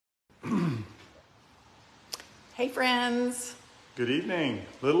Hey friends. Good evening.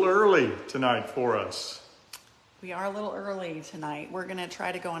 A little early tonight for us. We are a little early tonight. We're gonna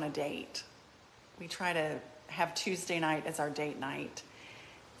try to go on a date. We try to have Tuesday night as our date night.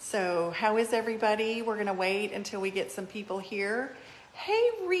 So how is everybody? We're gonna wait until we get some people here. Hey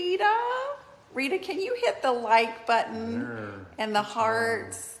Rita. Rita, can you hit the like button and the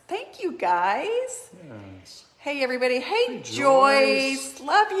hearts? Thank you guys. Yes. Hey everybody. Hey Joyce.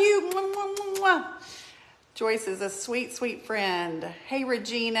 Love you. Mwah, mwah, mwah. Joyce is a sweet, sweet friend. Hey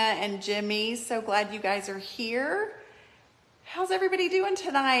Regina and Jimmy. So glad you guys are here. How's everybody doing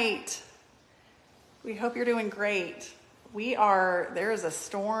tonight? We hope you're doing great. There is a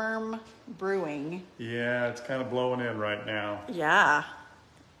storm brewing. Yeah, it's kind of blowing in right now. Yeah.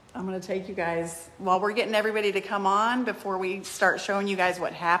 I'm going to take you guys, while we're getting everybody to come on, before we start showing you guys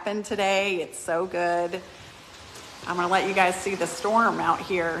what happened today. It's so good. I'm going to let you guys see the storm out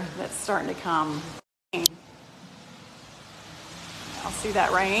here that's starting to come. I'll see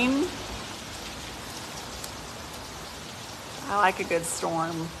that rain. I like a good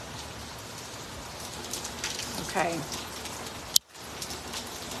storm. Okay.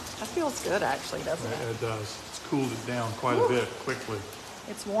 That feels good actually, doesn't it? It does. It's cooled it down quite a bit quickly.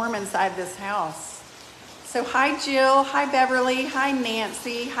 It's warm inside this house. So hi Jill, hi Beverly, hi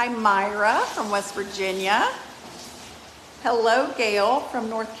Nancy, hi Myra from West Virginia. Hello Gail from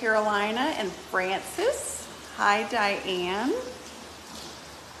North Carolina and Francis. Hi Diane.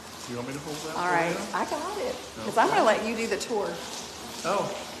 You want me to hold that? All right, I got it. Because I'm going to let you do the tour.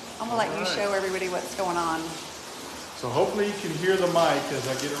 Oh. I'm going to let you show everybody what's going on. So hopefully you can hear the mic as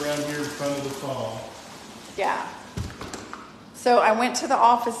I get around here in front of the phone. Yeah. So I went to the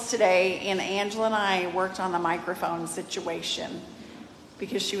office today and Angela and I worked on the microphone situation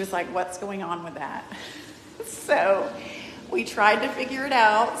because she was like, what's going on with that? So we tried to figure it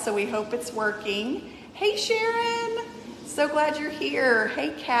out. So we hope it's working. Hey, Sharon. So glad you're here.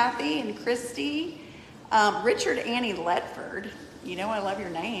 Hey, Kathy and Christy. Richard Annie Ledford. You know I love your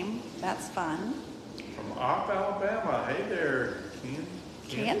name. That's fun. From Opp, Alabama. Hey there,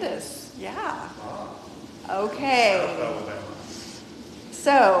 Candace. Yeah. Ah. Okay. South Alabama.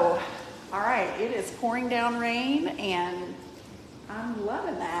 So, all right, it is pouring down rain and I'm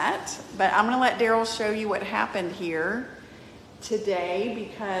loving that. But I'm going to let Daryl show you what happened here today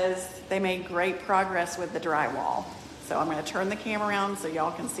because they made great progress with the drywall. So I'm going to turn the camera around so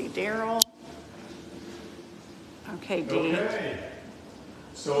y'all can see Daryl. Okay, Dee. Okay.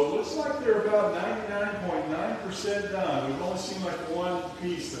 So it looks like they're about 99.9% done. We've only seen like one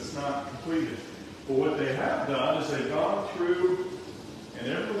piece that's not completed. But what they have done is they've gone through and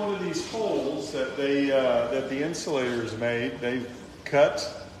every one of these holes that the insulators made, they've cut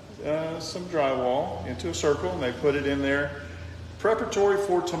some drywall into a circle and they put it in there preparatory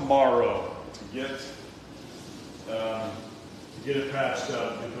for tomorrow to get it patched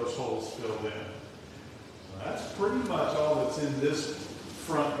up, get those holes filled in. So that's pretty much all that's in this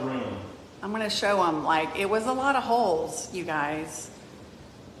front room. I'm going to show them, like, it was a lot of holes, you guys.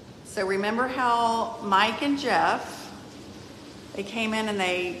 So remember how Mike and Jeff, they came in and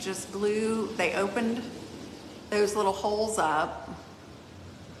they just they opened those little holes up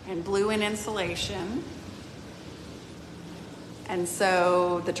and blew in insulation. And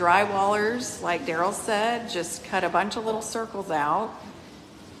so the drywallers, like Daryl said, just cut a bunch of little circles out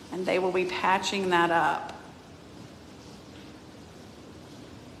and they will be patching that up.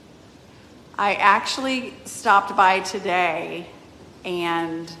 I actually stopped by today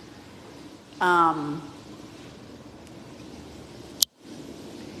and I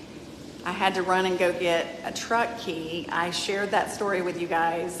had to run and go get a truck key. I shared that story with you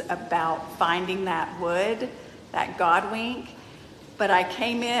guys about finding that wood, that Godwink. But I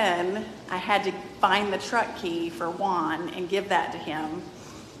came in, I had to find the truck key for Juan and give that to him.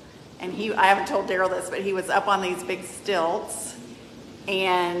 And I haven't told Daryl this, but he was up on these big stilts.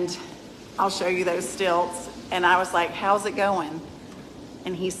 And I'll show you those stilts. And I was like, how's it going?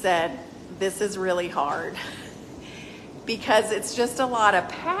 And he said, this is really hard because it's just a lot of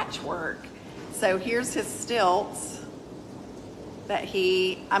patchwork. So here's his stilts that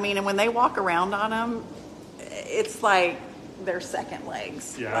and when they walk around on them, it's like their second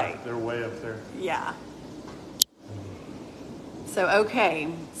legs. Yeah, like, they're way up there. Yeah. So,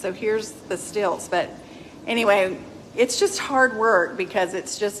 okay, so here's the stilts. But anyway, it's just hard work because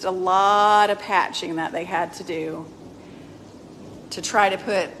it's just a lot of patching that they had to do to try to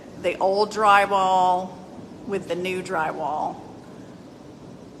put the old drywall with the new drywall.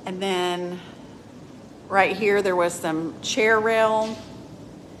 And then right here, there was some chair rail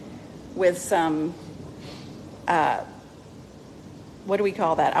with some what do we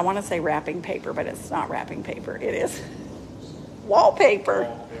call that? I want to say wrapping paper, but it's not wrapping paper. It is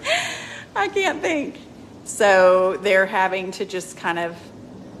wallpaper. I can't think. So they're having to just kind of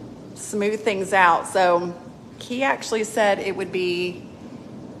smooth things out. So he actually said it would be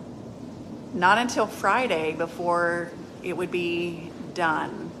not until Friday before it would be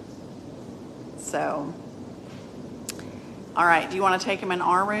done. So, all right, do you want to take him in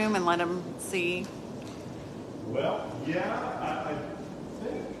our room and let him see? Well, yeah, I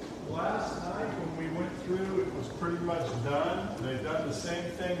think last night when we went through, it was pretty much done. They've done the same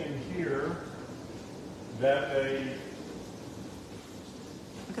thing in here that they...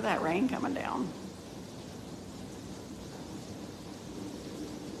 Look at that rain coming down.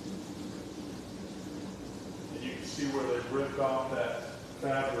 And you can see where they ripped off that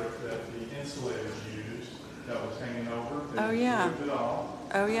fabric that the insulators used that was hanging over. They Oh, yeah. ripped it off.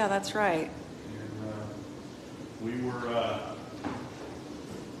 Oh, yeah, that's right. And we were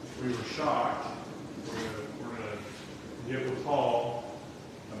shocked. We're gonna get with Paul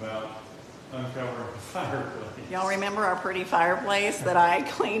about uncovering the fireplace. Y'all remember our pretty fireplace that I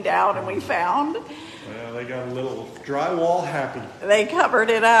cleaned out and we found? Well, they got a little drywall happy. They covered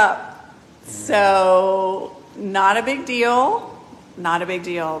it up. So, not a big deal. Not a big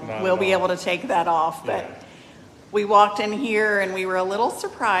deal. Not We'll at be all. able to take that off. But Yeah. we walked in here and we were a little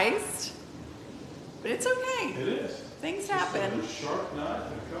surprised. But it's okay. It is. Things Just happen. a sharp knife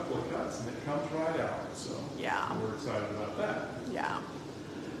and a couple of cuts, and it comes right out. So Yeah. we're excited about that. Yeah.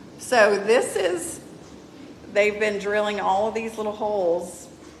 So this is, they've been drilling all of these little holes.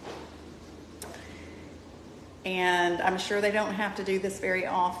 And I'm sure they don't have to do this very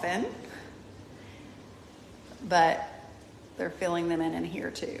often. But they're filling them in here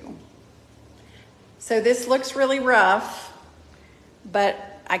too. So this looks really rough, but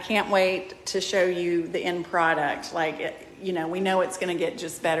I can't wait to show you the end product. Like, you know, we know it's going to get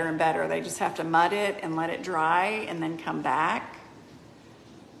just better and better. They just have to mud it and let it dry and then come back.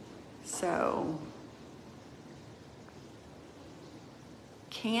 So,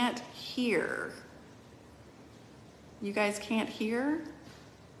 can't hear. You guys can't hear?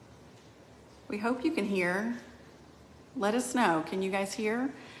 We hope you can hear. Let us know. Can you guys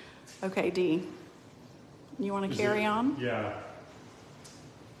hear? Okay, Dee. You want to carry on? Yeah.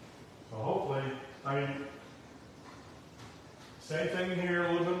 So hopefully, I mean, same thing here,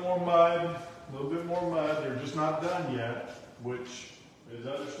 a little bit more mud, a little bit more mud. They're just not done yet, which is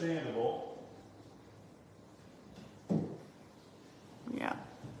understandable. Yeah.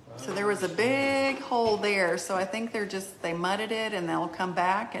 So there was a big hole there. So I think they mudded it and they'll come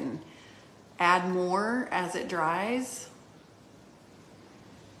back and add more as it dries.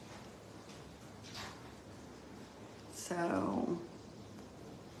 So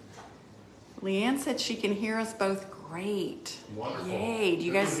Leanne said she can hear us both great. Wonderful. Yay. Do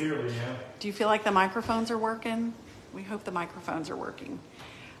you guys, Here, Leanne. do you feel like the microphones are working? We hope the microphones are working.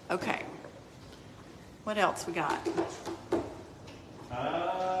 Okay. What else we got?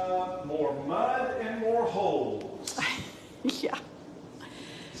 More mud and more holes. Yeah.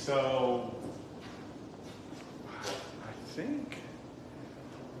 So, I think,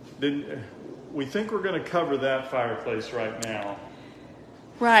 we think we're going to cover that fireplace right now.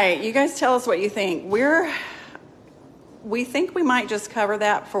 Right. You guys tell us what you think. We think we might just cover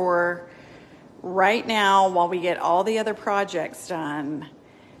that for right now while we get all the other projects done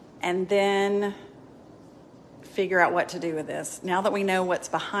and then figure out what to do with this. Now that we know what's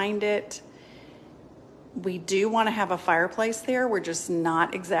behind it, we do want to have a fireplace there. We're just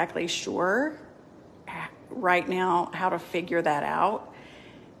not exactly sure right now how to figure that out.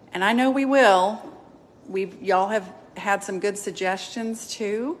 And I know we will. Y'all have had some good suggestions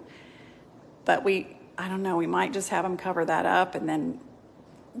too, but I don't know, we might just have them cover that up and then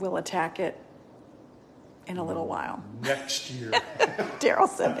we'll attack it in a little while. Next year. Daryl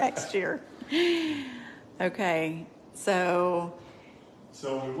said next year. Okay, so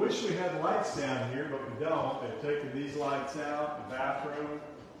we wish we had lights down here, but we don't. They've taken these lights out, the bathroom.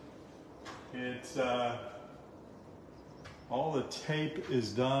 It's, all the tape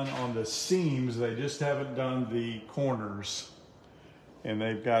is done on the seams. They just haven't done the corners. And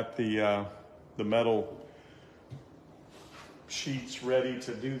they've got the metal sheets ready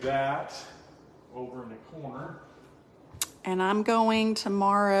to do that over in the corner. and I'm going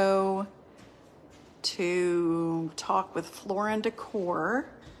tomorrow to talk with Floor and Decor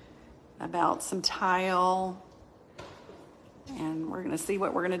about some tile, and we're going to see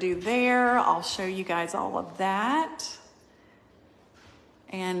what we're going to do there. I'll show you guys all of that.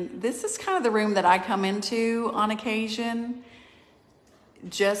 And this is kind of the room that I come into on occasion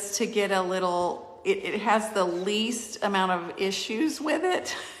just to get a little it has the least amount of issues with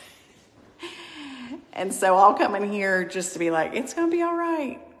it. And so I'll come in here just to be like, it's going to be all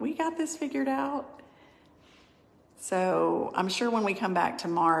right. We got this figured out. So I'm sure when we come back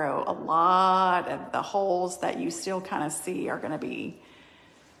tomorrow, a lot of the holes that you still kind of see are going to be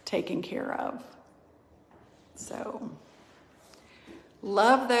taken care of. So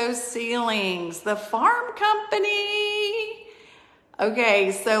love those ceilings. The farm company.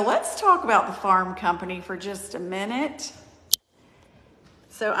 Okay, so let's talk about the farm company for just a minute.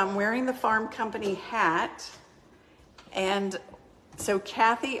 So I'm wearing the farm company hat, and so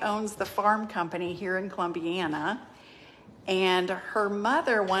Kathy owns the farm company here in Columbiana, and her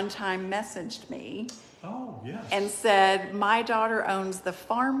mother one time messaged me and said, my daughter owns the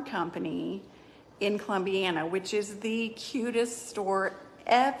farm company in Columbiana, which is the cutest store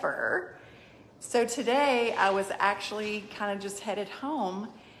ever. So today I was actually kind of just headed home,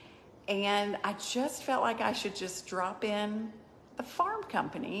 and I just felt like I should just drop in the farm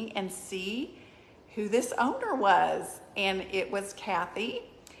company and see who this owner was. And it was Kathy.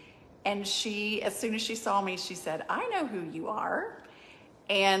 And she, as soon as she saw me, she said, I know who you are.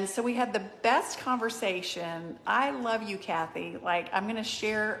 And so we had the best conversation. I love you, Kathy. Like, I'm going to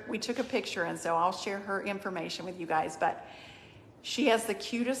share, we took a picture, and so I'll share her information with you guys. But she has the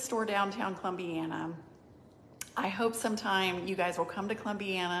cutest store downtown Columbiana. I hope sometime you guys will come to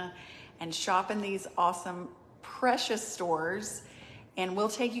Columbiana and shop in these awesome, precious stores. And we'll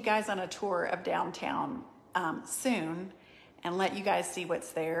take you guys on a tour of downtown soon and let you guys see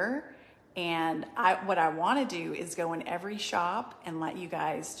what's there. And what I want to do is go in every shop and let you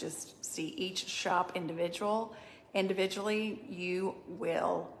guys just see each shop individually. You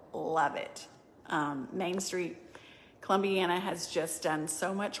will love it. Main Street, Columbiana has just done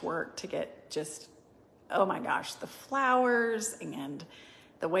so much work to get just, oh my gosh, the flowers and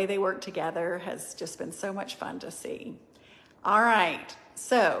the way they work together has just been so much fun to see. All right,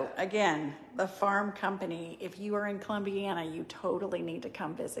 so again, the farm company, if you are in Columbiana, you totally need to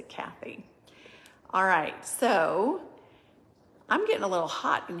come visit Kathy. All right, so I'm getting a little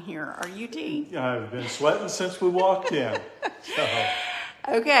hot in here. Are you, Dee? I've been sweating since we walked in.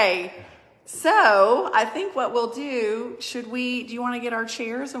 Okay, so I think what we'll do, do you want to get our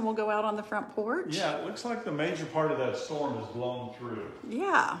chairs and we'll go out on the front porch? Yeah, it looks like the major part of that storm is blown through.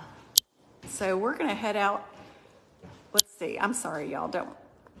 Yeah, so we're going to head out. Let's see. I'm sorry, y'all.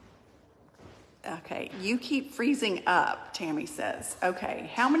 Okay, you keep freezing up, Tammy says. Okay,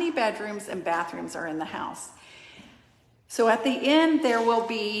 how many bedrooms and bathrooms are in the house? So at the end, there will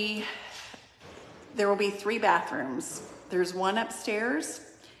be 3 bathrooms. There's one upstairs,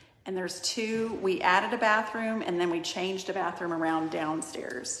 and there's 2. We added a bathroom, and then we changed a bathroom around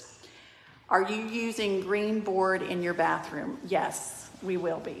downstairs. Are you using green board in your bathroom? Yes, we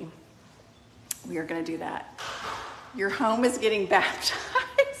will be. We are going to do that. Your home is getting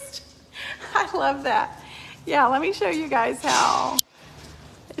baptized. I love that. Yeah, let me show you guys how.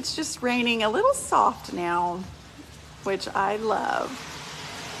 It's just raining a little soft now, which I love.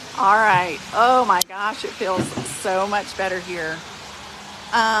 All right. Oh my gosh, it feels so much better here.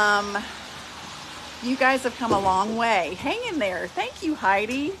 You guys have come a long way. Hang in there. Thank you,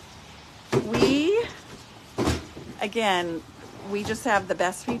 Heidi. We just have the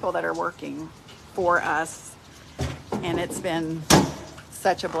best people that are working for us. And it's been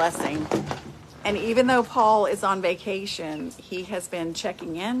such a blessing. And even though Paul is on vacation, he has been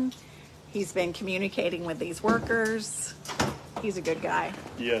checking in. He's been communicating with these workers. He's a good guy.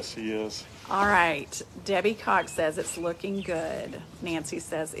 Yes, he is. All right. Debbie Cox says it's looking good. Nancy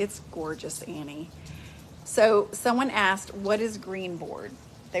says it's gorgeous, Annie. So someone asked, what is green board?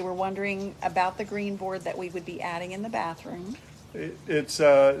 They were wondering about the green board that we would be adding in the bathroom. It's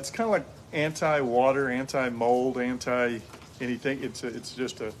kind of like anti-water, anti-mold, anti-anything. It's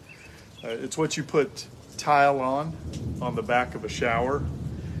just it's what you put tile on the back of a shower.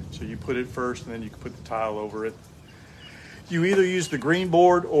 So you put it first, and then you can put the tile over it. You either use the green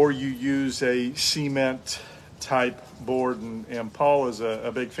board or you use a cement type board, and Paul is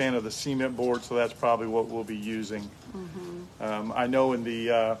a big fan of the cement board, so that's probably what we'll be using. Mm-hmm. I know in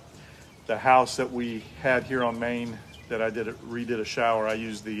the house that we had here on Main that I redid a shower, I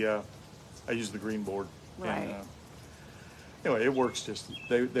used the green board. Right. And, anyway, it works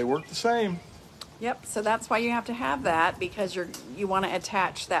they work the same. Yep. So that's why you have to have that, because you want to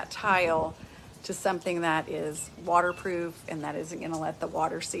attach that tile to something that is waterproof and that isn't going to let the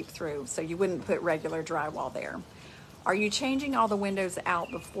water seep through. So you wouldn't put regular drywall there. Are you changing all the windows out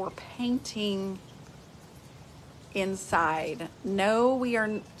before painting inside? No, we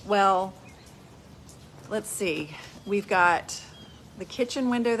are. Well, let's see. We've got the kitchen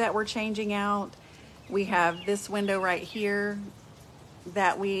window that we're changing out. We have this window right here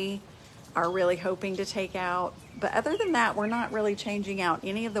that we are really hoping to take out. But other than that, we're not really changing out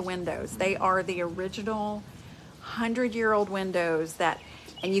any of the windows. They are the original 100-year-old windows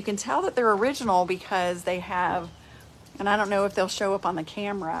and you can tell that they're original because they have, and I don't know if they'll show up on the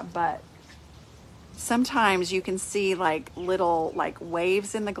camera, but sometimes you can see like little like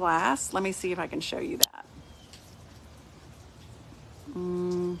waves in the glass. Let me see if I can show you that.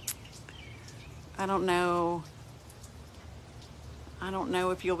 I don't know. I don't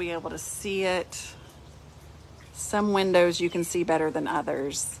know if you'll be able to see it. Some windows you can see better than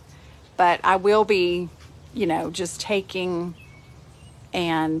others, but I will be, just taking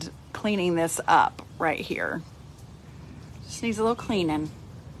and cleaning this up right here. Just needs a little cleaning.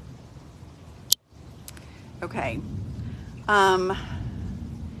 Okay.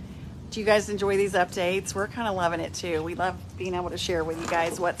 Do you guys enjoy these updates? We're kind of loving it too. We love being able to share with you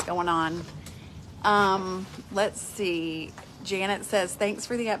guys what's going on. Let's see. Janet says, thanks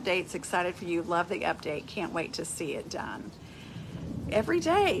for the updates. Excited for you. Love the update. Can't wait to see it done. Every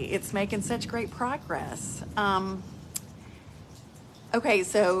day it's making such great progress. Okay,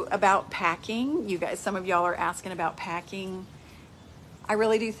 so about packing, you guys, some of y'all are asking about packing. I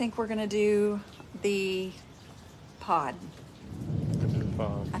really do think we're going to do the pod.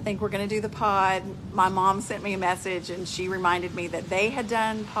 I think we're going to do the pod. My mom sent me a message and she reminded me that they had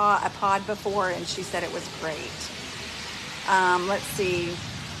done a pod before and she said it was great. Let's see.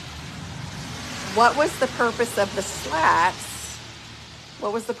 What was the purpose of the slats?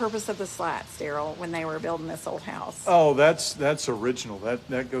 What was the purpose of the slats, Daryl, when they were building this old house? Oh, that's original.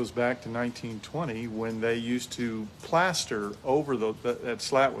 That goes back to 1920 when they used to plaster over that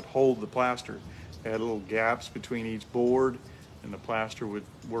slat would hold the plaster. They had little gaps between each board, and the plaster would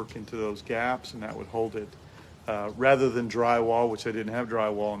work into those gaps, and that would hold it. Rather than drywall, which they didn't have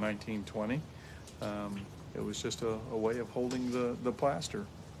drywall in 1920, it was just a way of holding the plaster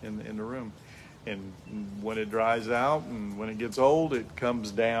in the room. And when it dries out and when it gets old, it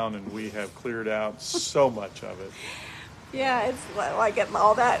comes down, and we have cleared out so much of it. Yeah, it's like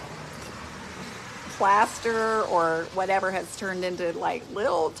all that plaster or whatever has turned into like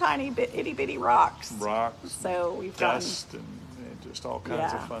little tiny itty bitty rocks. So we've dust and just all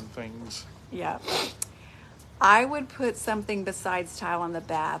kinds of fun things. Yeah. I would put something besides tile in the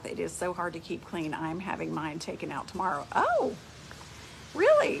bath. It is so hard to keep clean. I'm having mine taken out tomorrow. Oh,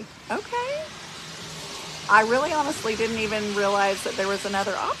 really? Okay. I really honestly didn't even realize that there was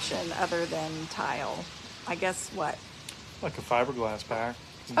another option other than tile. I guess what? Like a fiberglass pack.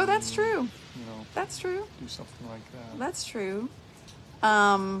 Oh, that's true. That's true. Do something like that. That's true.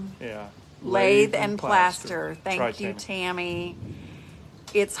 Yeah. Lathe and plaster. Thank you, Tammy. Tammy.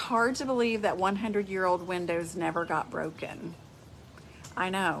 It's hard to believe that 100-year-old windows never got broken. I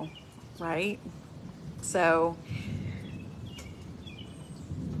know, right? So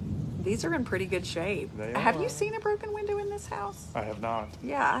these are in pretty good shape. Have you seen a broken window in this house? I have not.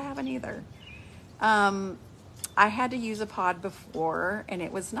 Yeah, I haven't either. I had to use a pod before, and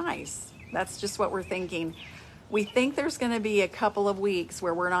it was nice. That's just what we're thinking. We think there's going to be a couple of weeks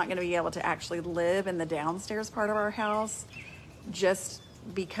where we're not going to be able to actually live in the downstairs part of our house just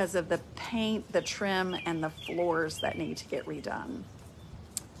because of the paint, the trim, and the floors that need to get redone.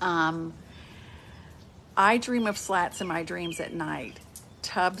 I dream of slats in my dreams at night.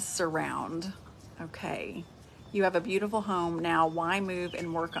 Tubs surround. Okay. You have a beautiful home. Now, why move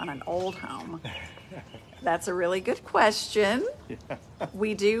and work on an old home? That's a really good question. Yeah.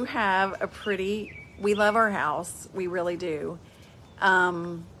 We do have we love our house. We really do.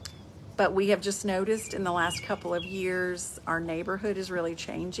 But we have just noticed in the last couple of years, our neighborhood is really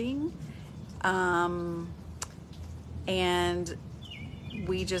changing. And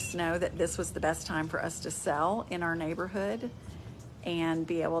we just know that this was the best time for us to sell in our neighborhood and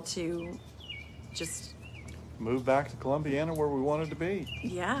be able to just move back to Columbiana where we wanted to be.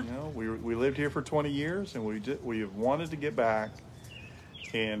 Yeah. We lived here for 20 years and we have wanted to get back,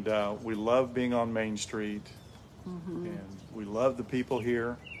 and we love being on Main Street. Mm-hmm. And we love the people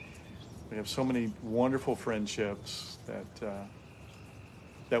here. We have so many wonderful friendships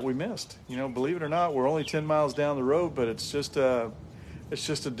that we missed. Believe it or not, we're only 10 miles down the road, but it's just a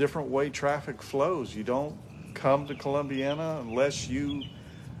different way traffic flows. You don't come to Columbiana unless you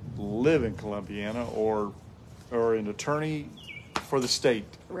live in Columbiana or an attorney for the state,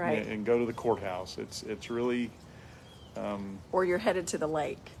 right, and go to the courthouse. It's really or you're headed to the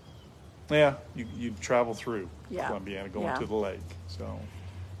lake. Yeah, you travel through Columbiana going to the lake.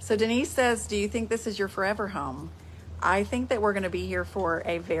 So Denise says, do you think this is your forever home? I think that we're going to be here for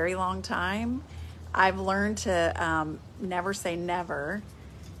a very long time. I've learned to never say never.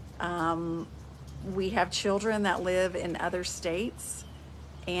 we have children that live in other states,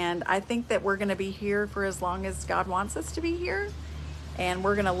 and I think that we're going to be here for as long as God wants us to be here, and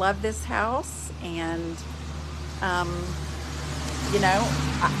we're going to love this house. And you know,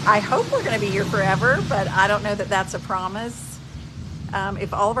 I hope we're going to be here forever, but I don't know that that's a promise.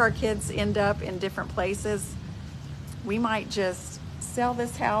 If all of our kids end up in different places, we might just sell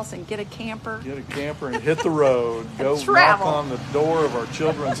this house and get a camper. Get a camper and hit the road. Go knock travel on the door of our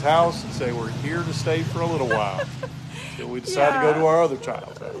children's house and say, we're here to stay for a little while till we decide to go to our other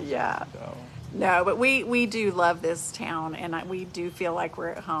child's house. Yeah. So, No, but we do love this town, and we do feel like we're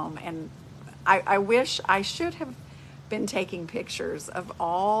at home. And I wish I should have been taking pictures of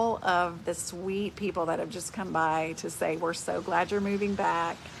all of the sweet people that have just come by to say, we're so glad you're moving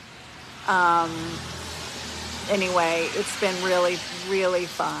back. Anyway, it's been really, really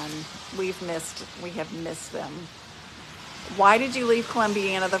fun. We have missed them. Why did you leave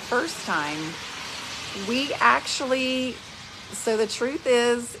Columbiana the first time? We actually, so the truth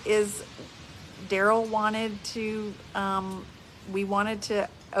is Daryl wanted to, we wanted to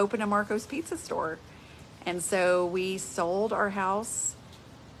open a Marco's Pizza store. And so we sold our house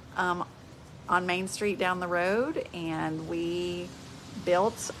on Main Street down the road, and we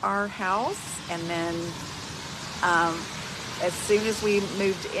built our house. And then as soon as we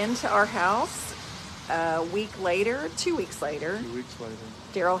moved into our house, a week later, 2 weeks later, 2 weeks later,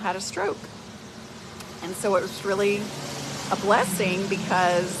 Daryl had a stroke. And so it was really a blessing,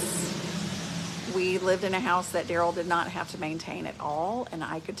 because we lived in a house that Daryl did not have to maintain at all, and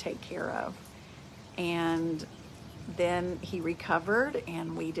I could take care of. And then he recovered,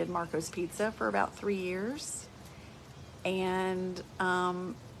 and we did Marco's Pizza for about 3 years. And,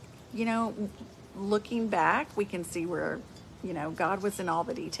 you know, looking back, we can see where, you know, God was in all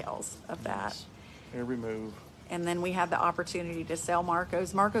the details of that. Yes. Every move. And then we had the opportunity to sell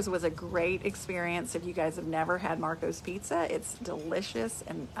Marco's. Marco's was a great experience. If you guys have never had Marco's Pizza, it's delicious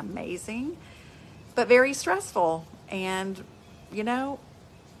and amazing, but very stressful. And, you know,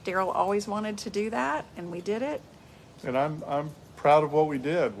 Daryl always wanted to do that, and we did it. And I'm proud of what we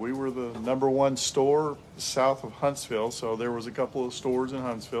did. We were the #1 store south of Huntsville, so there was a couple of stores in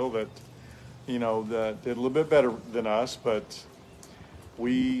Huntsville that, you know, that did a little bit better than us, but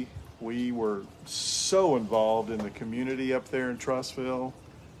we were so involved in the community up there in Trussville,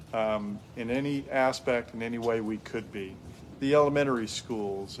 in any aspect, in any way we could be. The elementary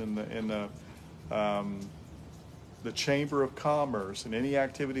schools and the Chamber of Commerce and any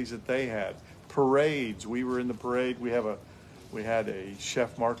activities that they had, parades. We were in the parade. We had a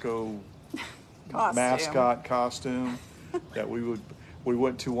Chef Marco mascot costume that we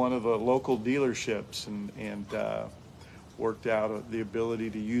went to one of the local dealerships and worked out the ability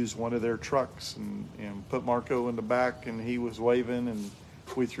to use one of their trucks and put Marco in the back, and he was waving, and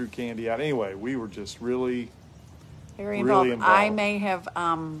we threw candy out. Anyway, we were just really Involved. involved.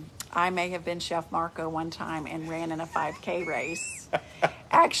 I may have been Chef Marco one time and ran in a 5K race.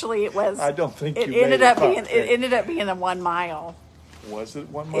 Actually, it was. I don't think it you ended made up a being. 5K. It ended up being a 1 mile. Was it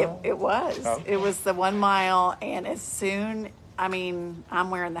 1 mile? It was. Oh. It was the 1 mile, and as soon, I mean,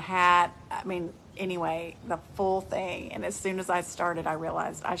 I'm wearing the hat. I mean, anyway, the full thing. And as soon as I started, I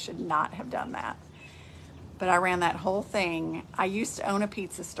realized I should not have done that. But I ran that whole thing. I used to own a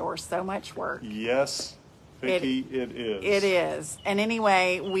pizza store. So much work. Yes, Vicki, it is. It is. And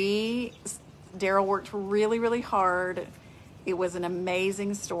anyway, Daryl worked really, really hard. It was an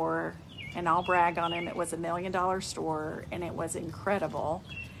amazing store, and I'll brag on him. It was $1 million store, and it was incredible.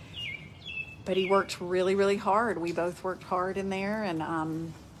 But he worked really, really hard. We both worked hard in there,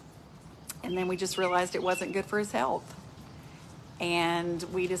 and then we just realized it wasn't good for his health. And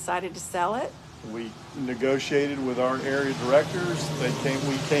we decided to sell it. We negotiated with our area directors.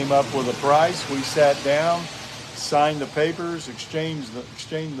 We came up with a price. We sat down, signed the papers, exchanged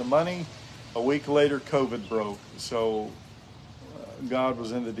the money. A week later, COVID broke. So God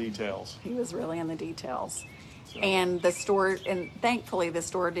was in the details. He was really in the details. So. And the store, and thankfully the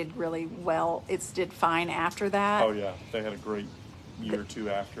store did really well. It did fine after that. Oh yeah, they had a great year or two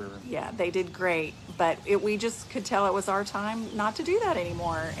after. Yeah, they did great. But we just could tell it was our time not to do that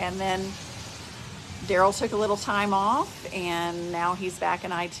anymore. And then Daryl took a little time off, and now he's back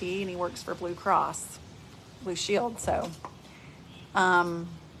in IT, and he works for Blue Shield. So,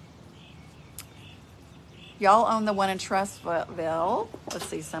 y'all own the one in Trussville. Let's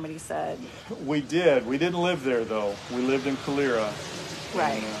see, somebody said. We did. We didn't live there though. We lived in Calera.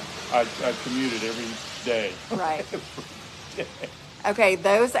 Right. And, I commuted every day. Right. Okay,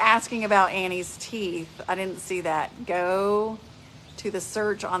 those asking about Annie's teeth, I didn't see that. Go to the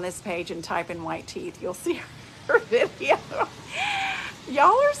search on this page and type in white teeth. You'll see her video.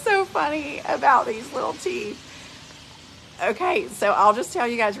 Y'all are so funny about these little teeth. Okay, so I'll just tell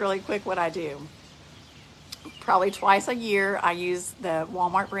you guys really quick what I do. Probably twice a year, I use the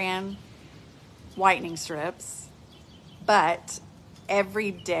Walmart brand whitening strips, but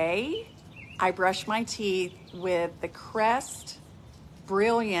every day I brush my teeth with the Crest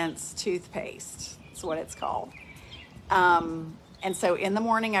Brilliance toothpaste. That's what it's called. And so in the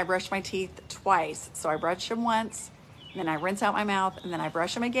morning, I brush my teeth twice. So I brush them once, and then I rinse out my mouth, and then I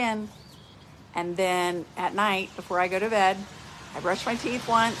brush them again. And then at night, before I go to bed, I brush my teeth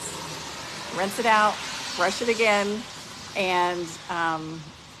once, rinse it out, brush it again, and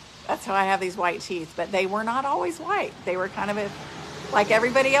that's how I have these white teeth. But they were not always white. They were kind of like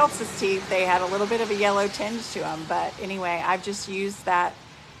everybody else's teeth. They had a little bit of a yellow tinge to them. But anyway, I've just used that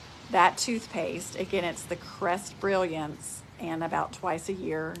toothpaste. Again, it's the Crest Brilliance. And about twice a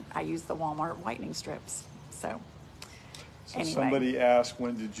year, I use the Walmart whitening strips. So anyway. Somebody asked,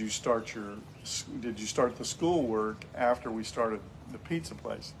 when did you start the schoolwork after we started the pizza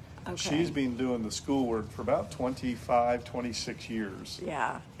place? Okay. She's been doing the schoolwork for about 25, 26 years.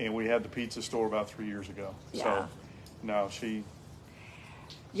 Yeah. And we had the pizza store about 3 years ago. Yeah. So, no,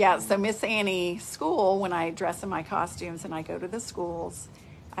 Yeah, so Miss Annie school, when I dress in my costumes and I go to the schools,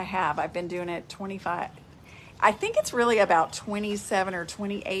 I've been doing it 25, I think it's really about 27 or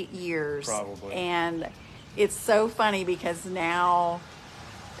 28 years. Probably. And it's so funny because now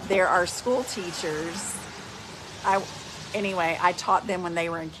there are school teachers. I taught them when they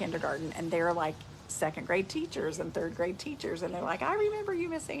were in kindergarten, and they're like second grade teachers and third grade teachers, and they're like, I remember you,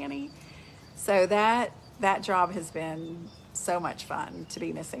 Miss Annie. So that job has been so much fun, to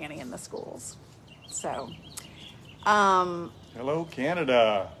be Miss Annie in the schools. So, hello,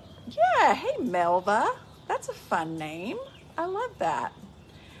 Canada. yeah, hey, Melva. That's a fun name. I love that.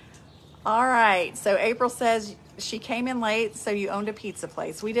 All right, so April says she came in late, so you owned a pizza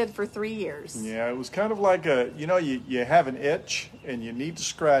place. We did for 3 years. Yeah, it was kind of like you have an itch and you need to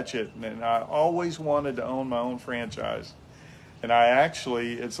scratch it. And I always wanted to own my own franchise. And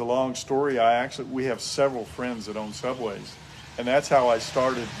it's a long story. We have several friends that own Subways. And that's how I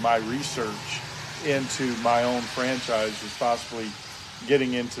started my research into my own franchise, was possibly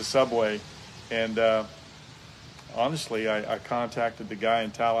getting into Subway. And honestly, I contacted the guy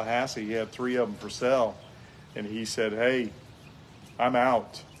in Tallahassee. He had 3 of them for sale. And he said, hey, I'm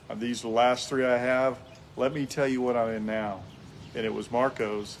out. These are the last 3 I have. Let me tell you what I'm in now. And it was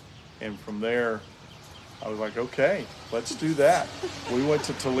Marco's. And from there, I was like, okay, let's do that. We went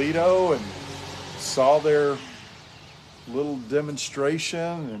to Toledo and saw their little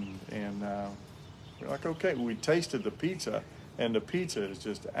demonstration. And we're like, okay, we tasted the pizza. And the pizza is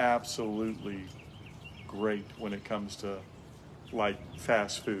just absolutely great when it comes to like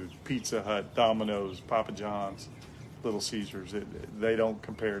fast food. Pizza Hut, Domino's, Papa John's, Little Caesars. They don't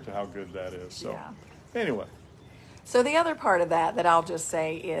compare to how good that is. So anyway. So the other part of that I'll just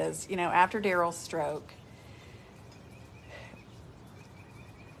say is, after Daryl's stroke,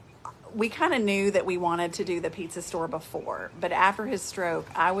 we kind of knew that we wanted to do the pizza store before. But after his stroke,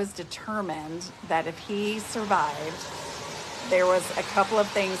 I was determined that if he survived, there was a couple of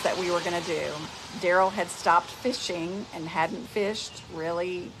things that we were going to do. Daryl had stopped fishing and hadn't fished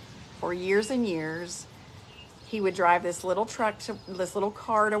really for years and years. He would drive this little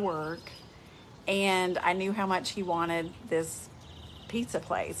car to work, and I knew how much he wanted this pizza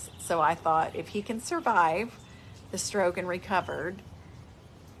place. So I thought, if he can survive the stroke and recover,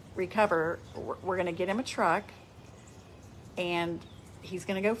 we're going to get him a truck, and he's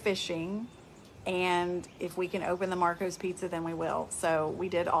going to go fishing. And if we can open the Marco's Pizza, then we will. So we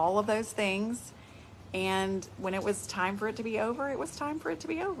did all of those things. And when it was time for it to be over, it was time for it to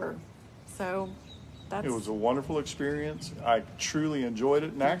be over. So it was a wonderful experience. I truly enjoyed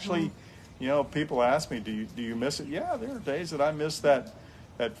it. And actually, people ask me, do you miss it? Yeah, there are days that I miss that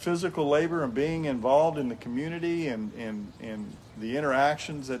physical labor and being involved in the community and the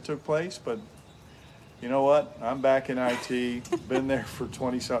interactions that took place. But you know what? I'm back in IT. Been there for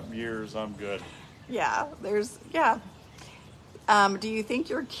 20-something years. I'm good. Yeah, do you think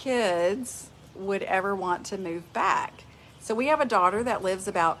your kids would ever want to move back? So we have a daughter that lives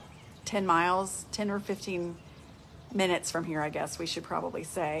about 10 or 15 minutes from here, I guess we should probably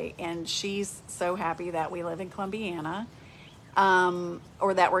say. And she's so happy that we live in Columbiana,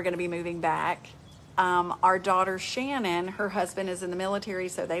 or that we're going to be moving back. Our daughter Shannon, her husband is in the military,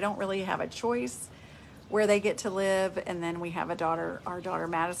 so they don't really have a choice where they get to live. And then we have our daughter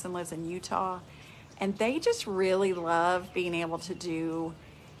Madison lives in Utah, and they just really love being able to do,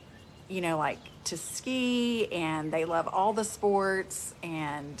 like to ski, and they love all the sports,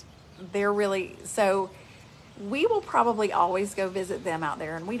 and they're really, so we will probably always go visit them out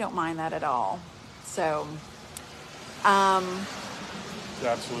there, and we don't mind that at all. So, It's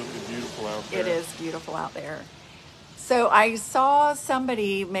absolutely beautiful out there. it is beautiful out there. So I saw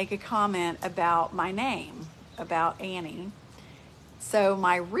somebody make a comment about my name, about Annie. So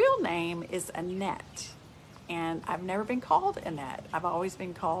my real name is Annette, and I've never been called Annette. I've always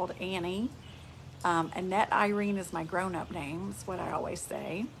been called Annie. Annette Irene is my grown-up name, is what I always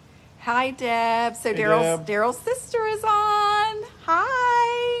say. Hi, Deb. So Hey, Deb. Daryl's sister is on.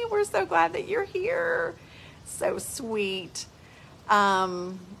 Hi. We're so glad that you're here. So sweet.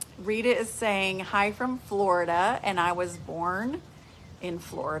 Rita is saying hi from Florida, and I was born in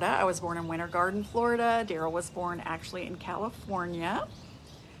Florida. I was born in Winter Garden, Florida. Daryl was born actually in California.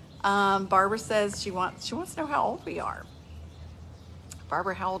 Barbara says she wants to know how old we are.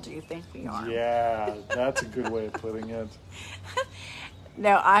 Barbara, how old do you think we are? Yeah, that's a good way of putting it.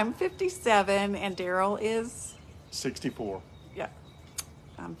 No, I'm 57 and Daryl is, 64. yeah,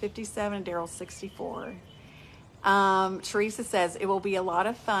 I'm 57 and Daryl's 64. Teresa says it will be a lot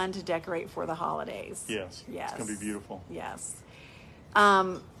of fun to decorate for the holidays. Yes. Yes. It's going to be beautiful. Yes.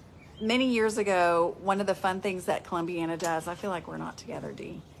 Many years ago, one of the fun things that Columbiana does, I feel like we're not together,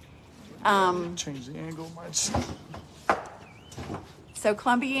 Dee. Change the angle. So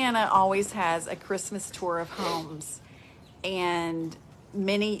Columbiana always has a Christmas tour of homes, and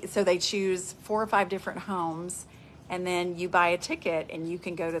so they choose 4 or 5 different homes, and then you buy a ticket and you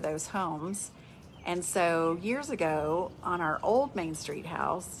can go to those homes. And so years ago on our old Main Street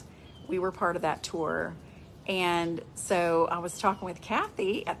house, we were part of that tour. And so I was talking with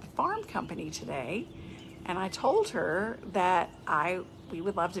Kathy at the farm company today, and I told her that we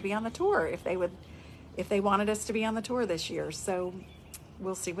would love to be on the tour if they wanted us to be on the tour this year. So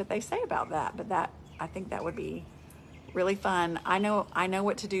we'll see what they say about that. But I think that would be really fun. I know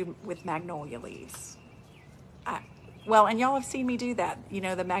what to do with magnolia leaves. And y'all have seen me do that. You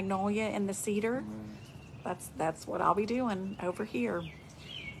know, the magnolia and the cedar. That's what I'll be doing over here.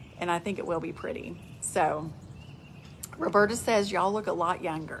 And I think it will be pretty. So Roberta says y'all look a lot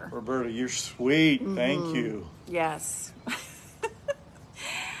younger. Roberta, you're sweet. Thank you. Yes.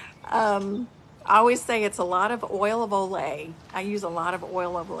 I always say it's a lot of oil of Olay. I use a lot of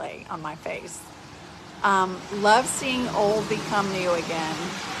oil of Olay on my face. Love seeing old become new again.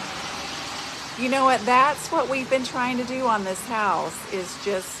 You know what? That's what we've been trying to do on this house, is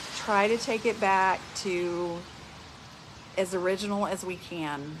just try to take it back to as original as we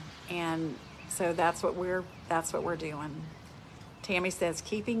can. And so that's what we're doing. Tammy says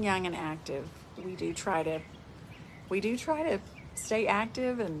keeping young and active. We do try to stay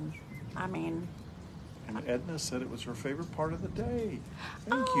active, and I mean. And Edna said it was her favorite part of the day.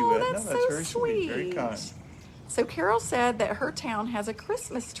 Thank Oh, you, Edna. that's That's so very sweet. Very sweet. kind. So Carol said that her town has a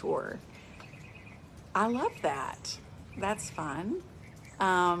Christmas tour. I love that. That's fun.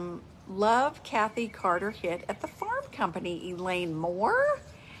 Love Kathy Carter hit at the farm company. Elaine Moore.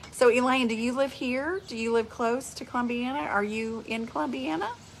 So Elaine, do you live here? Do you live close to Columbiana? Are you in Columbiana?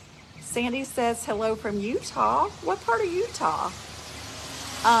 Sandy says hello from Utah. What part of Utah?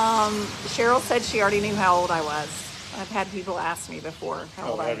 Cheryl said she already knew how old I was. I've had people ask me before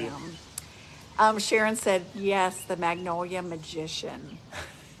how old I have you? am. Sharon said, yes, the Magnolia Magician.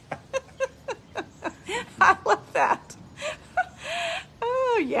 I love that.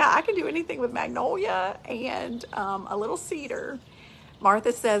 Oh, yeah, I can do anything with magnolia and a little cedar.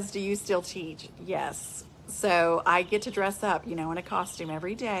 Martha says, do you still teach? Yes. So I get to dress up, in a costume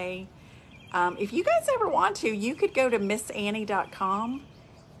every day. If you guys ever want to, you could go to missannie.com.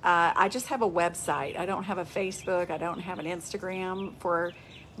 I just have a website. I don't have a Facebook. I don't have an Instagram for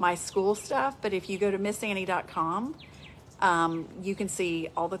my school stuff. But if you go to missannie.com, you can see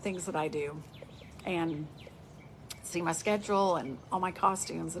all the things that I do and see my schedule and all my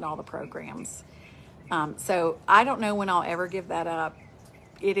costumes and all the programs. So I don't know when I'll ever give that up.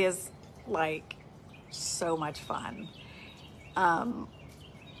 It is like so much fun.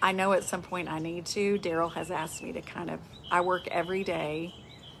 I know at some point I need to. Daryl has asked me to I work every day.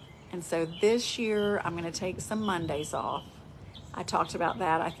 And so this year I'm going to take some Mondays off. I talked about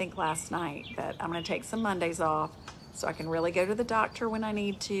that, I think last night, that I'm going to take some Mondays off so I can really go to the doctor when I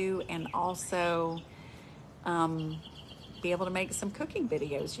need to, and also be able to make some cooking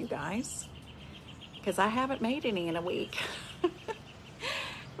videos, you guys, because I haven't made any in a week.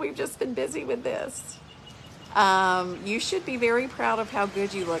 We've just been busy with this. You should be very proud of how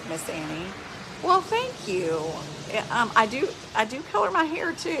good you look, Miss Annie. Well, thank you. I do color my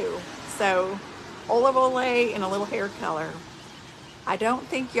hair too. So olive olay and a little hair color. I don't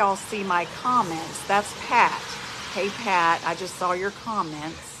think y'all see my comments. That's Pat. Hey, Pat, I just saw your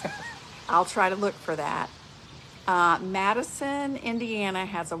comments. I'll try to look for that. Madison, Indiana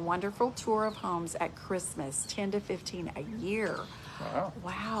has a wonderful tour of homes at Christmas, 10 to 15 a year. Wow.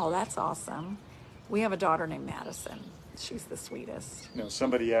 Wow, that's awesome. We have a daughter named Madison. She's the sweetest. You know,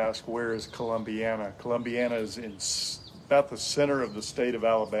 somebody asked, where is Columbiana? Columbiana is in about the center of the state of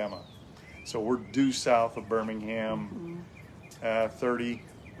Alabama. So we're due south of Birmingham, 30,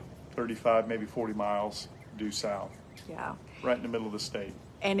 35, maybe 40 miles due south. Yeah. Right in the middle of the state.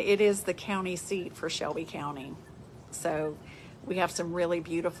 And it is the county seat for Shelby County. So we have some really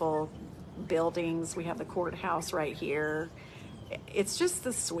beautiful buildings. We have the courthouse right here. It's just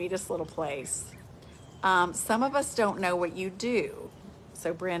the sweetest little place. Some of us don't know what you do.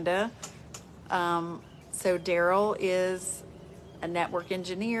 So Brenda, so Daryl is a network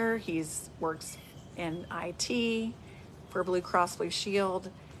engineer. He's works in IT for Blue Cross Blue Shield.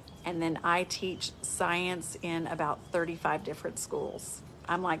 And then I teach science in about 35 different schools.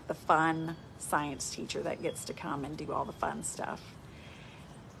 I'm like the fun science teacher that gets to come and do all the fun stuff.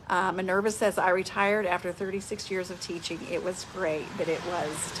 Minerva says, I retired after 36 years of teaching. It was great, but it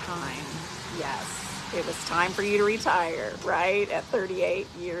was time. Yes, it was time for you to retire, right? At 38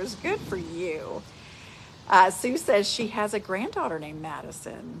 years. Good for you. Sue says she has a granddaughter named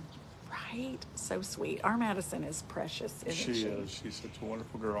Madison. Right? So sweet. Our Madison is precious, isn't she? She is. She's such a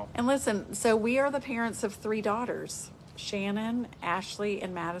wonderful girl. And listen, so we are the parents of 3 daughters, Shannon, Ashley,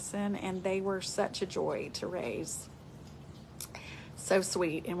 and Madison, and they were such a joy to raise. So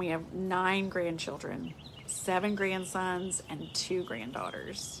sweet. And we have 9 grandchildren, 7 grandsons, and 2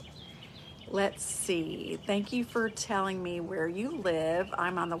 granddaughters. Let's see. Thank you for telling me where you live.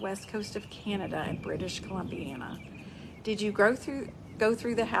 I'm on the west coast of Canada in British Columbia. Did you go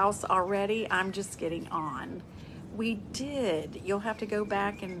through the house already? I'm just getting on. We did. You'll have to go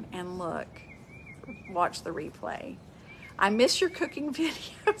back and look. Watch the replay. I miss your cooking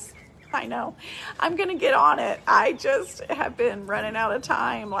videos. I know. I'm going to get on it. I just have been running out of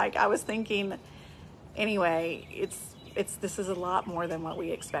time. Like I was thinking, anyway, this is a lot more than what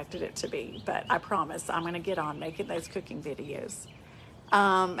we expected it to be, but I promise I'm going to get on making those cooking videos.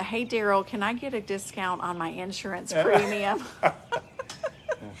 Hey, Daryl, can I get a discount on my insurance premium?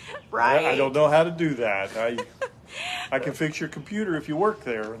 Right. I don't know how to do that. I can fix your computer if you work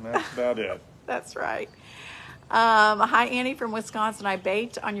there, and that's about it. That's right. Hi, Annie from Wisconsin. I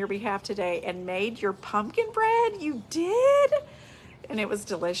baked on your behalf today and made your pumpkin bread. You did? And it was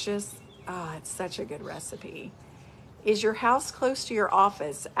delicious. Oh, it's such a good recipe. Is your house close to your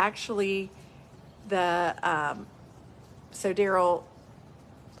office? Actually, so Daryl,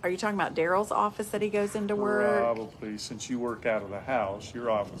 are you talking about Daryl's office that he goes into work? Probably. Since you work out of the house, your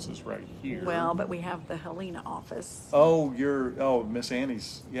office is right here. Well, but we have the Helena office. Oh, Miss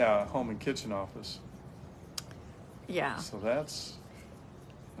Annie's, home and kitchen office. Yeah. So that's,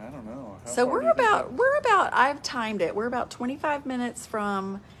 I don't know. So we're about, I've timed it. We're about 25 minutes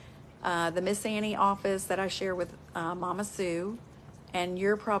from the Miss Annie office that I share with Mama Sue. And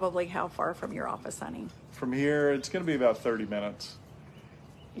you're probably how far from your office, honey? From here, it's going to be about 30 minutes.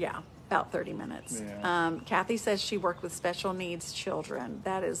 Yeah, about 30 minutes. Yeah. Kathy says she worked with special needs children.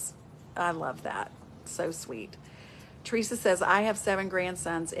 I love that. So sweet. Teresa says, I have 7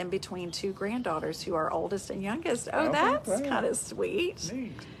 grandsons in between 2 granddaughters who are oldest and youngest. Oh, that's kind of sweet.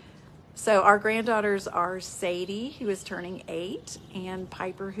 Neat. So our granddaughters are Sadie, who is turning 8, and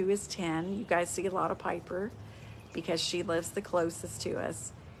Piper, who is 10. You guys see a lot of Piper because she lives the closest to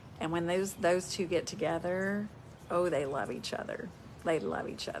us. And when those 2 get together, oh, they love each other. They love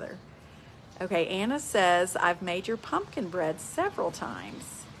each other. Okay, Anna says, I've made your pumpkin bread several times.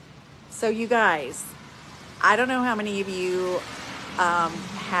 So you guys, I don't know how many of you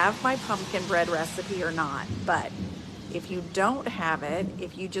have my pumpkin bread recipe or not, but if you don't have it,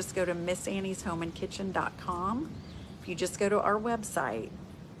 if you just go to missannieshomeandkitchen.com, if you just go to our website,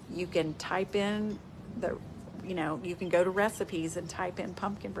 you can type in you can go to recipes and type in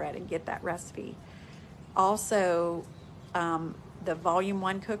pumpkin bread and get that recipe. Also, the Volume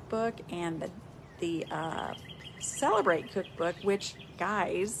 1 cookbook and the Celebrate cookbook, which,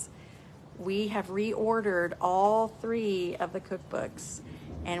 guys, we have reordered all 3 of the cookbooks,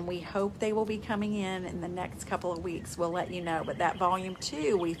 and we hope they will be coming in the next couple of weeks. We'll let you know. But that Volume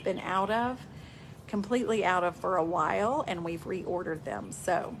 2 we've been completely out of for a while, and we've reordered them.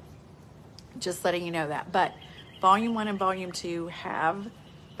 So just letting you know that. But Volume 1 and Volume 2 have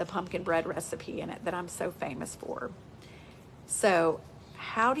the pumpkin bread recipe in it that I'm so famous for. So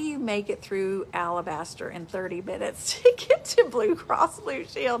how do you make it through Alabaster in 30 minutes to get to Blue Cross Blue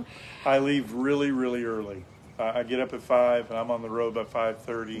Shield? I leave really, really early. I get up at 5 and I'm on the road by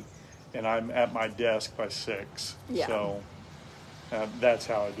 5:30, and I'm at my desk by 6. Yeah. So that's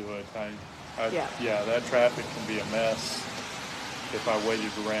how I do it. Yeah. Yeah, that traffic can be a mess if I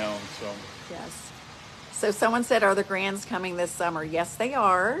waited around, so. Yes. So someone said, are the Grands coming this summer? Yes, they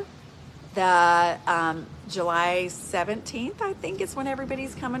are. The July 17th, I think, is when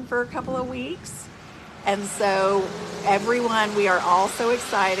everybody's coming for a couple of weeks. And so everyone, we are all so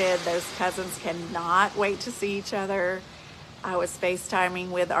excited. Those cousins cannot wait to see each other. I was FaceTiming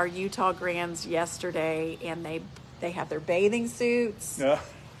with our Utah Grands yesterday, and they have their bathing suits. Yeah.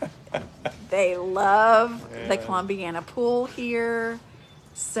 They love the Yeah. Columbiana pool here.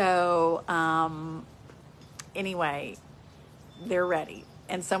 So anyway, they're ready.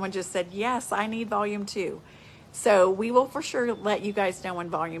 And someone just said, yes, I need volume 2. So we will for sure let you guys know when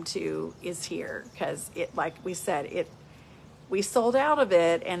volume 2 is here, because it, like we said, we sold out of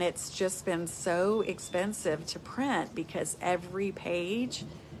it, and it's just been so expensive to print because every picture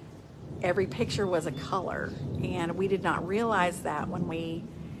was a color, and we did not realize that when we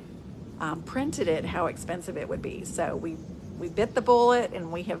printed it, how expensive it would be. So we bit the bullet,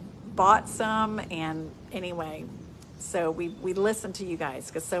 and we have bought some, and anyway, so we listened to you guys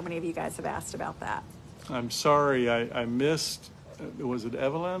because so many of you guys have asked about that. I'm sorry, I missed, was it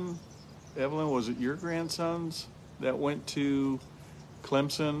Evelyn? Evelyn, was it your grandsons that went to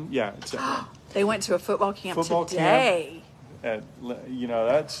Clemson? Yeah, it's Evelyn. They went to a football camp Football today. Camp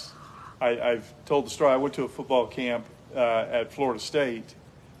that's, I've told the story. I went to a football camp at Florida State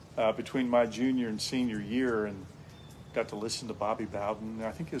between my junior and senior year, and got to listen to Bobby Bowden.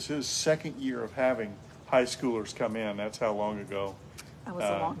 I think it was his second year of having high schoolers come in. That's how long ago. That was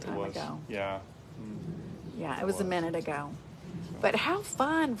a long time ago. Yeah. Yeah, it was a minute ago. But how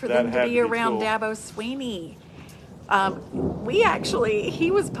fun for That them to had be to be around cool. Dabo Sweeney.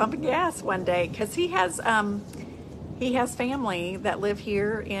 He was pumping gas one day because he has family that live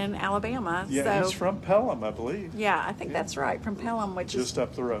here in Alabama. Yeah, so, he's from Pelham, I believe. yeah, I think that's right, from Pelham, which Just is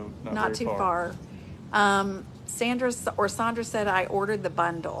up the road. not very too far. Sandra said, I ordered the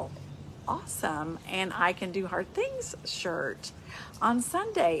bundle. Awesome. And I Can Do Hard Things shirt on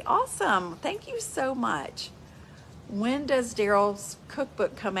Sunday. Awesome. Thank you so much. When does Daryl's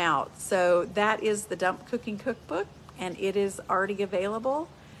cookbook come out? So that is the Dump Cooking Cookbook, and it is already available.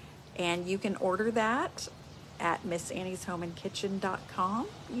 And you can order that at MissAnniesHomeandKitchen.com.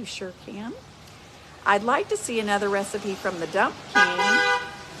 You sure can. I'd like to see another recipe from the Dump King.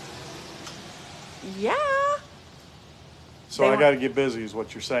 Yeah. So I got to get busy is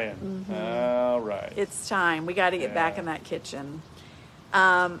what you're saying. Mm-hmm. All right. It's time. We got to get back in that kitchen.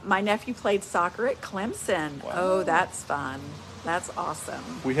 My nephew played soccer at Clemson. Wow. Oh, that's fun. That's awesome.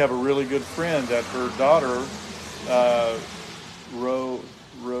 We have a really good friend that her daughter rowed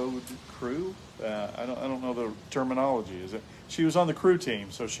crew. I don't know the terminology. Is it? She was on the crew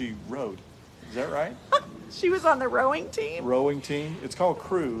team, so she rowed. Is that right? She was on the rowing team? Rowing team. It's called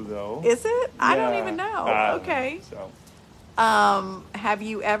crew, though. Is it? I don't Yeah. even know. Okay. So. Have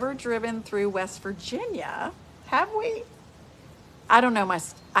you ever driven through West Virginia? Have we? I don't know.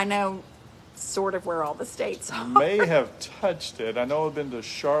 I know sort of where all the states are. May have touched it. I know I've been to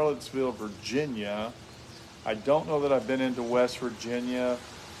Charlottesville, Virginia. I don't know that I've been into West Virginia.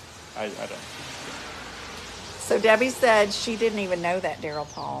 I don't. So Debbie said she didn't even know that, Daryl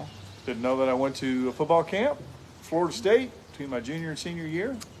Paul. Didn't know that I went to a football camp, Florida State, between my junior and senior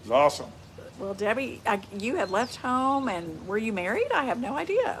year. It was awesome. Well, Debbie, you had left home, and were you married? I have no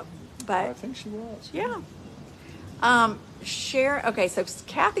idea. But I think she was. yeah. Okay, so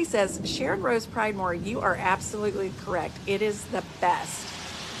Kathy says, Sharon Rose Pridemore, you are absolutely correct. It is the best.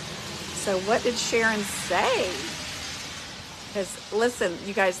 So what did Sharon say? Because listen,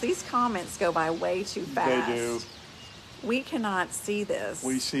 you guys, these comments go by way too fast. They do. We cannot see this.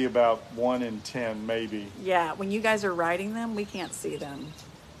 We see about 1 in 10, maybe. Yeah, when you guys are writing them, we can't see them.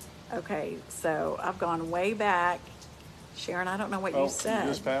 Okay, so I've gone way back. Sharon, I don't know what you said. You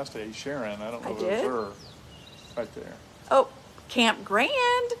just passed a Sharon. I don't know I if it was did? her. Right there. Oh, Camp Grand.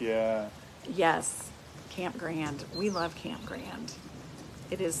 Yeah. Yes, Camp Grand. We love Camp Grand.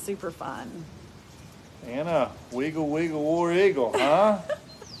 It is super fun. Anna, wiggle, wiggle, war eagle, huh?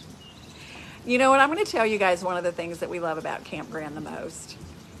 You know what? I'm going to tell you guys one of the things that we love about Camp Grand the most.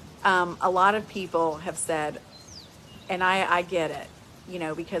 A lot of people have said, and I get it,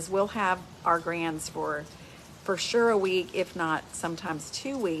 because we'll have our grands for sure a week, if not sometimes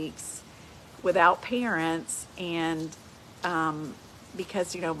 2 weeks, without parents, and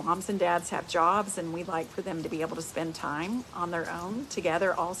because moms and dads have jobs, and we like for them to be able to spend time on their own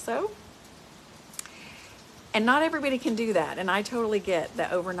together also. And not everybody can do that, and I totally get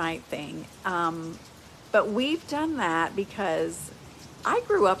the overnight thing. But we've done that because I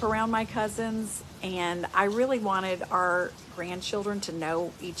grew up around my cousins, and I really wanted our grandchildren to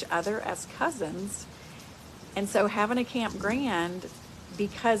know each other as cousins. And so having a Camp Grand,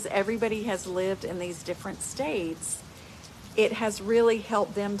 because everybody has lived in these different states, it has really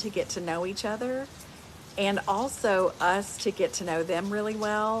helped them to get to know each other, and also us to get to know them really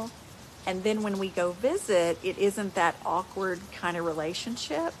well. And then when we go visit, it isn't that awkward kind of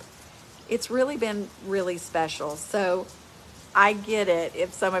relationship. It's really been really special. So I get it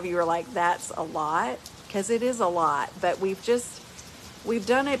if some of you are like, that's a lot, because it is a lot. But we've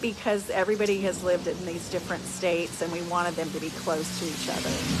done it because everybody has lived in these different states, and we wanted them to be close to each other.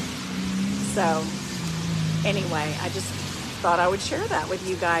 So anyway, I just thought I would share that with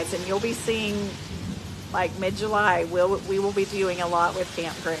you guys, and you'll be seeing, like, mid-July, we will be doing a lot with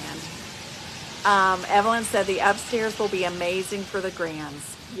Camp Grand. Evelyn said the upstairs will be amazing for the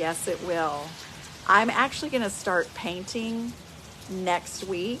Grands. Yes, it will. I'm actually going to start painting next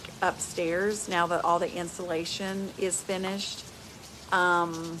week upstairs now that all the insulation is finished,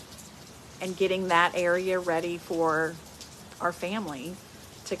 and getting that area ready for our family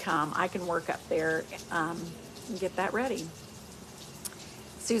to come. I can work up there and get that ready.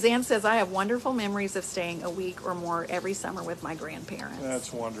 Suzanne says, I have wonderful memories of staying a week or more every summer with my grandparents.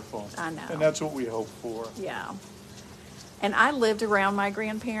 That's wonderful. I know. And that's what we hope for. Yeah. And I lived around my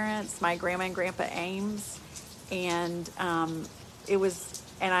grandparents, my grandma and grandpa Ames, and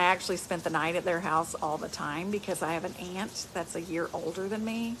and I actually spent the night at their house all the time because I have an aunt that's a year older than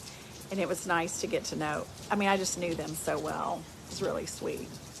me, and it was nice to get to know. I mean, I just knew them so well. It was really sweet.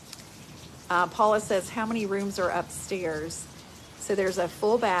 Paula says, how many rooms are upstairs? So there's a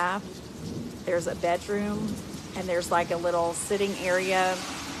full bath, there's a bedroom, and there's like a little sitting area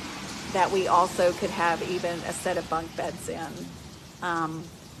that we also could have even a set of bunk beds in.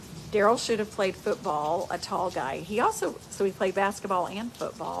 Daryl should have played football, a tall guy. So he played basketball and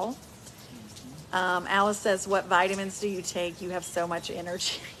football. Alice says, what vitamins do you take? You have so much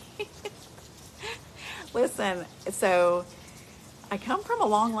energy. Listen, so I come from a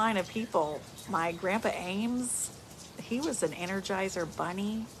long line of people. My grandpa Ames, he was an Energizer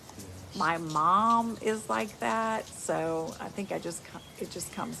bunny. My mom is like that. So I think it just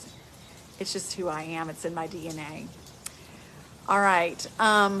comes, it's just who I am. It's in my DNA. All right.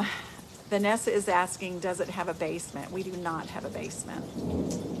 Vanessa is asking, does it have a basement? We do not have a basement.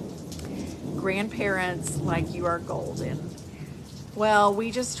 Grandparents like you are golden. Well,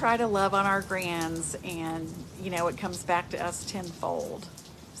 we just try to love on our grands, and it comes back to us tenfold.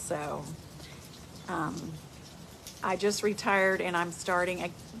 So I just retired, and I'm starting a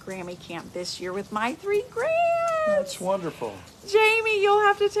Grammy camp this year with my 3 grands. That's wonderful. Jamie, you'll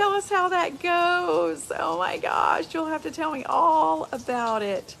have to tell us how that goes. Oh my gosh, you'll have to tell me all about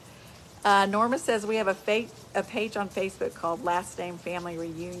it. Norma says we have a page on Facebook called Last Name Family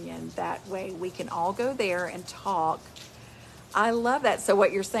Reunion. That way we can all go there and talk. I love that. So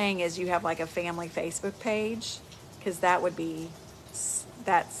what you're saying is you have like a family Facebook page? Because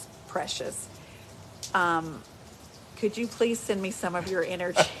that's precious. Could you please send me some of your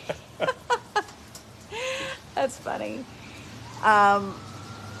energy? That's funny.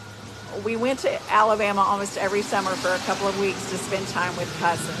 We went to Alabama almost every summer for a couple of weeks to spend time with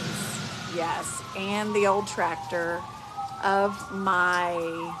cousins. Yes, and the old tractor of my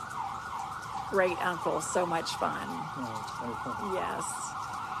great uncle. So much fun. Oh, it's wonderful. Yes.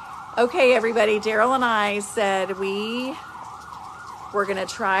 Okay, everybody. Daryl and I said we're going to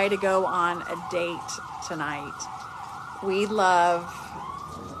try to go on a date tonight. We love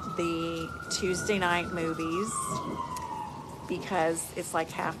the Tuesday night movies because it's like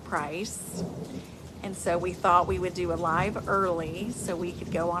half price. And so we thought we would do a live early so we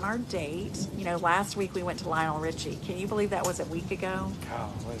could go on our date. Last week we went to Lionel Richie. Can you believe that was a week ago?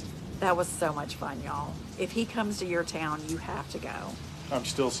 Golly. That was so much fun, y'all. If he comes to your town, you have to go. I'm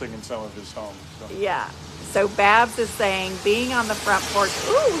still singing some of his songs. So. Yeah. So Babs is saying, being on the front porch.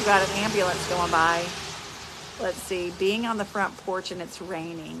 Ooh, we've got an ambulance going by. Let's see. Being on the front porch and it's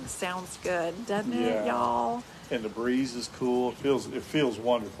raining. Sounds good, doesn't it, y'all? And the breeze is cool. It feels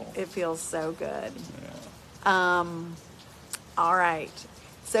wonderful. It feels so good. Yeah. All right.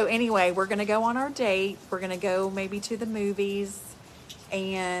 So anyway, we're going to go on our date. We're going to go maybe to the movies.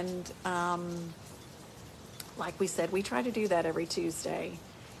 And like we said, we try to do that every Tuesday.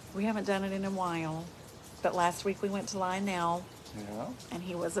 We haven't done it in a while. But last week we went to Lionel. Yeah. And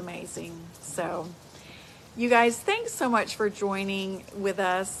he was amazing. So you guys, thanks so much for joining with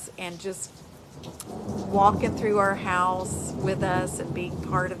us and just walking through our house with us and being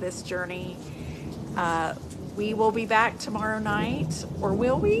part of this journey. We will be back tomorrow night, or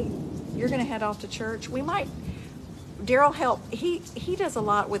will we? You're going to head off to church. We might. Daryl helped. He does a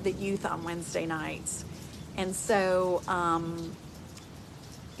lot with the youth on Wednesday nights, and so I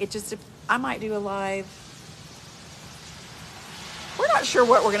might do a live. We're not sure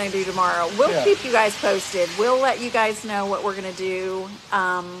what we're going to do tomorrow. We'll keep you guys posted. We'll let you guys know what we're going to do.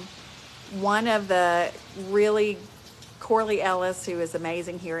 One of the really, Corley Ellis, who is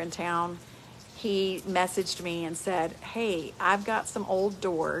amazing here in town, he messaged me and said, hey, I've got some old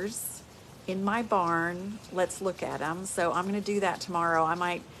doors in my barn. Let's look at them. So I'm going to do that tomorrow. I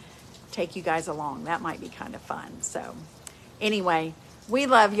might take you guys along. That might be kind of fun. So anyway, we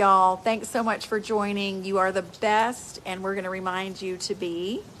love y'all. Thanks so much for joining. You are the best, and we're going to remind you to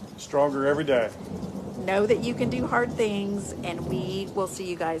be stronger every day. Know that you can do hard things, and we will see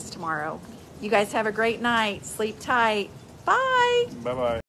you guys tomorrow. You guys have a great night. Sleep tight. Bye. Bye-bye.